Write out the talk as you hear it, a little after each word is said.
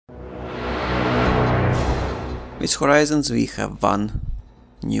With Horizons we have one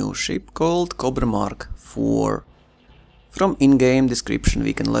new ship called Cobra Mk IV. From in-game description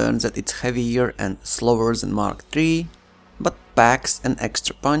we can learn that it's heavier and slower than Mk III, but packs an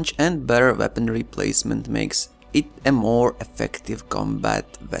extra punch and better weaponry placement makes it a more effective combat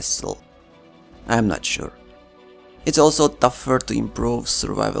vessel. I'm not sure. It's also tougher to improve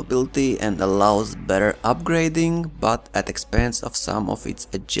survivability and allows better upgrading, but at expense of some of its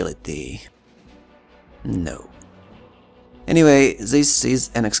agility. No. Anyway, this is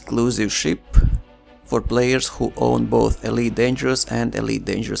an exclusive ship for players who own both Elite Dangerous and Elite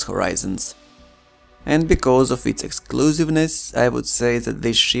Dangerous Horizons. And because of its exclusiveness, I would say that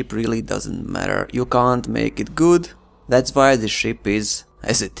this ship really doesn't matter. You can't make it good, that's why this ship is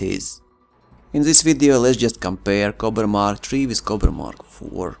as it is. In this video let's just compare Cobra Mk III with Cobra Mk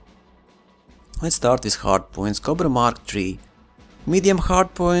IV. Let's start with hardpoints. Cobra Mk III. Medium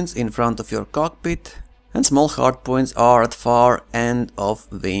hardpoints in front of your cockpit and small hardpoints are at far end of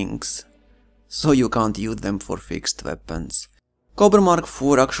wings, so you can't use them for fixed weapons. Cobra Mk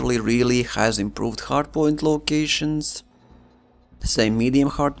IV actually really has improved hardpoint locations. The same medium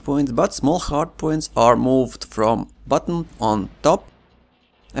hardpoints, but small hardpoints are moved from bottom on top,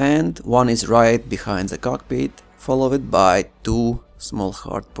 and one is right behind the cockpit, followed by two small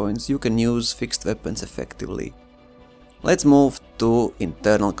hardpoints. You can use fixed weapons effectively. Let's move to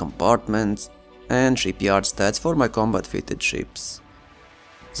internal compartments and shipyard stats for my combat fitted ships.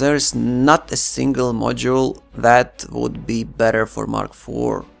 There is not a single module that would be better for Mk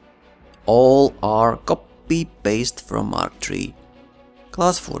IV. All are copy-paste from Mk III.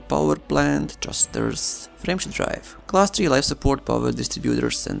 Class 4 power plant, thrusters, frameshift drive. Class 3 life support power distributor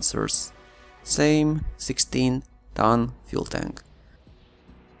sensors. Same 16-ton fuel tank.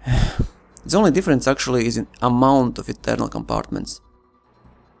 The only difference actually is in amount of internal compartments.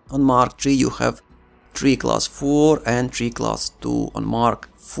 On Mk III you have 3 class 4 and 3 class 2. On Mk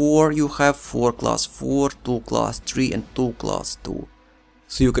IV you have 4 class 4, 2 class 3 and 2 class 2.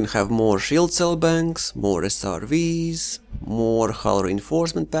 So you can have more shield cell banks, more SRVs, more hull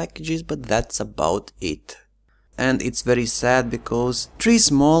reinforcement packages, but that's about it. And it's very sad because 3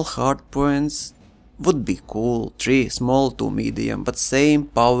 small hardpoints would be cool, 3 small, 2 medium, but same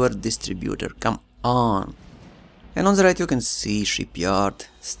power distributor, come on. And on the right you can see shipyard,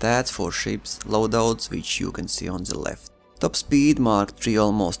 stats for ships, loadouts, which you can see on the left. Top speed Mk III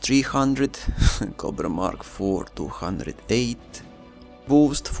almost 300, Cobra Mk IV 208.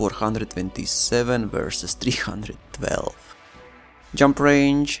 Boost 427 versus 312. Jump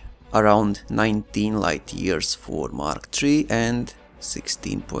range around 19 light years for Mk III and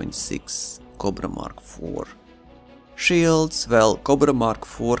 16.6 Cobra Mk IV. Shields, well, Cobra Mk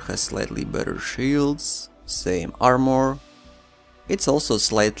IV has slightly better shields, same armor. It's also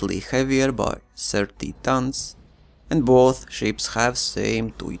slightly heavier by 30 tons, and both ships have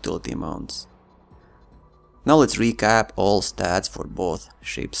same 2 utility mounts. Now let's recap all stats for both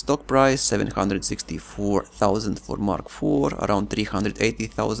ships. Stock price 764,000 for Mk IV, around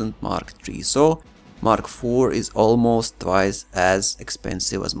 380,000 Mk III. So Mk IV is almost twice as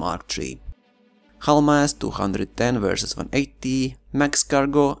expensive as Mk III. Hull mass 210 versus 180. Max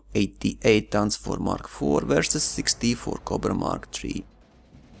cargo 88 tons for Mk IV versus 60 for Cobra Mk III.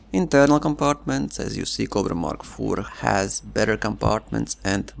 Internal compartments, as you see, Cobra Mk IV has better compartments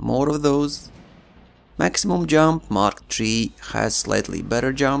and more of those. Maximum jump, Mk III has slightly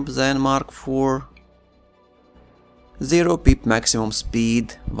better jump than Mk IV. 0 pip maximum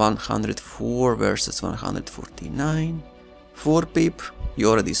speed, 104 versus 149. 4 pip, you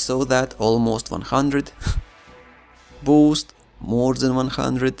already saw that, almost 100. Boost, more than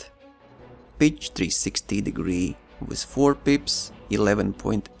 100. Pitch 360 degree with 4 pips,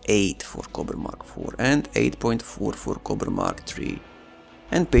 11.8 for Cobra Mk IV and 8.4 for Cobra Mk III.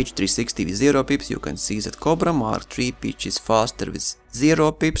 And pitch 360 with 0 pips, you can see that Cobra Mk III pitches faster with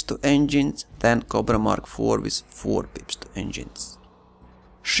 0 pips to engines than Cobra Mk IV with 4 pips to engines.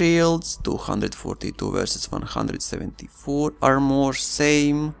 Shields 242 versus 174, armor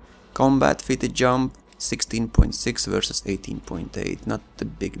same, combat fitted jump 16.6 versus 18.8, not a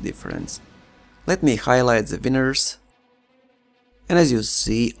big difference. Let me highlight the winners, and as you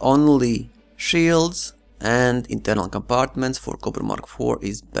see only shields and internal compartments for Cobra Mk IV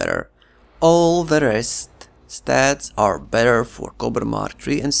is better. All the rest stats are better for Cobra Mk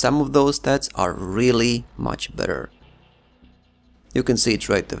III, and some of those stats are really much better. You can see it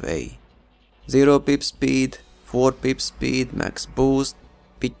right away. 0 pip speed, 4 pip speed, max boost,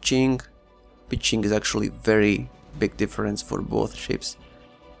 pitching. Pitching is actually very big difference for both ships.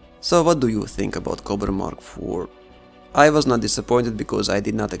 So what do you think about Cobra Mk IV? I was not disappointed because I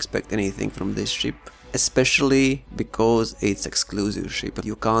did not expect anything from this ship, especially because it's exclusive ship.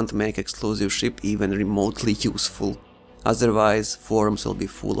 You can't make exclusive ship even remotely useful, otherwise forums will be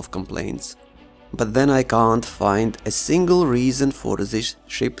full of complaints. But then I can't find a single reason for this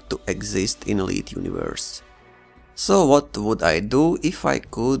ship to exist in Elite Universe. So what would I do if I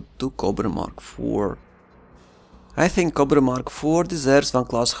could do Cobra Mk IV? I think Cobra Mk IV deserves one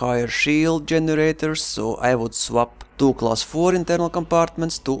class higher shield generators, so I would swap 2 class 4 internal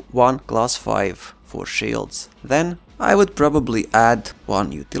compartments to 1 class 5 for shields. Then I would probably add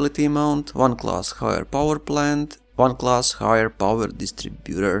 1 utility mount, 1 class higher power plant, 1 class higher power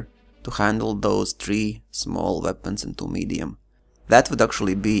distributor to handle those 3 small weapons and 2 medium. That would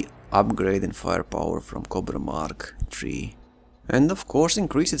actually be upgrade in firepower from Cobra Mk III. And of course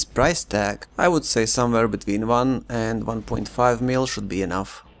increase its price tag. I would say somewhere between 1 and 1.5 mil should be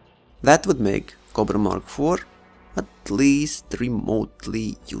enough. That would make Cobra Mk IV at least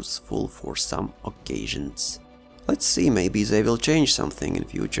remotely useful for some occasions. Let's see, maybe they will change something in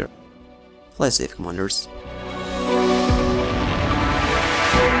future. Fly safe, commanders.